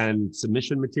send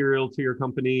submission material to your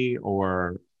company,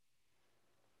 or?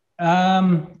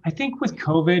 I think with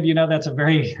COVID, you know, that's a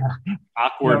very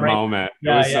awkward moment.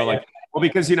 Well,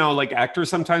 because, you know, like actors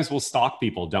sometimes will stalk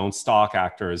people. Don't stalk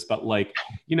actors, but like,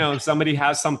 you know, if somebody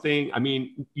has something, I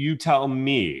mean, you tell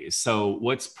me. So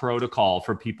what's protocol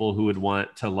for people who would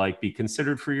want to like be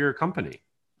considered for your company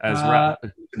as rep?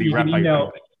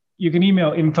 You can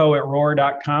email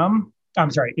info@roar.com.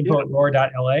 I'm sorry,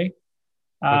 info@roar.la.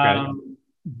 Okay.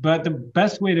 But the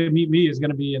best way to meet me is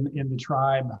going to be in the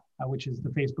tribe, which is the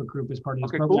Facebook group as part of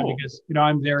this program, because, you know,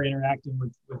 I'm there interacting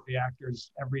with the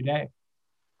actors every day.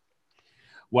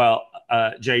 Well,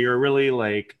 Jay, you're really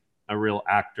like a real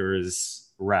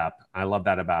actor's rep. I love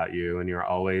that about you. And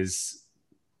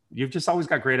you've just always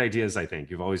got great ideas, I think.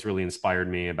 You've always really inspired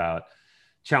me about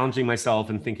challenging myself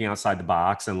and thinking outside the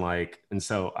box. And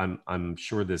so I'm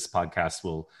sure this podcast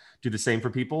will do the same for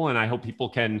people. And I hope people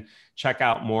can check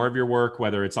out more of your work,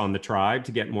 whether it's on the tribe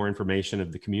to get more information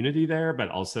of the community there, but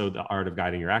also the art of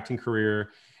guiding your acting career.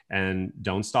 And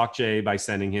don't stalk Jay by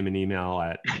sending him an email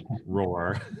at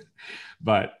Roar,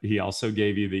 but he also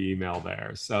gave you the email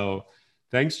there. So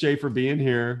thanks, Jay, for being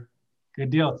here. Good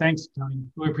deal. Thanks, Tony.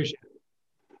 Really appreciate it.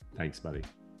 Thanks, buddy.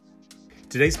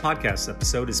 Today's podcast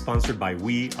episode is sponsored by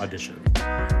We Audition.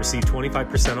 Receive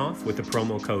 25% off with the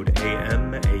promo code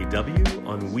AMAW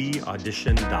on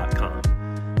weaudition.com.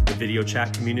 The video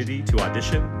chat community to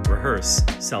audition, rehearse,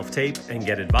 self-tape, and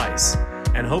get advice,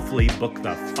 and hopefully book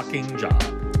the fucking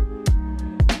job.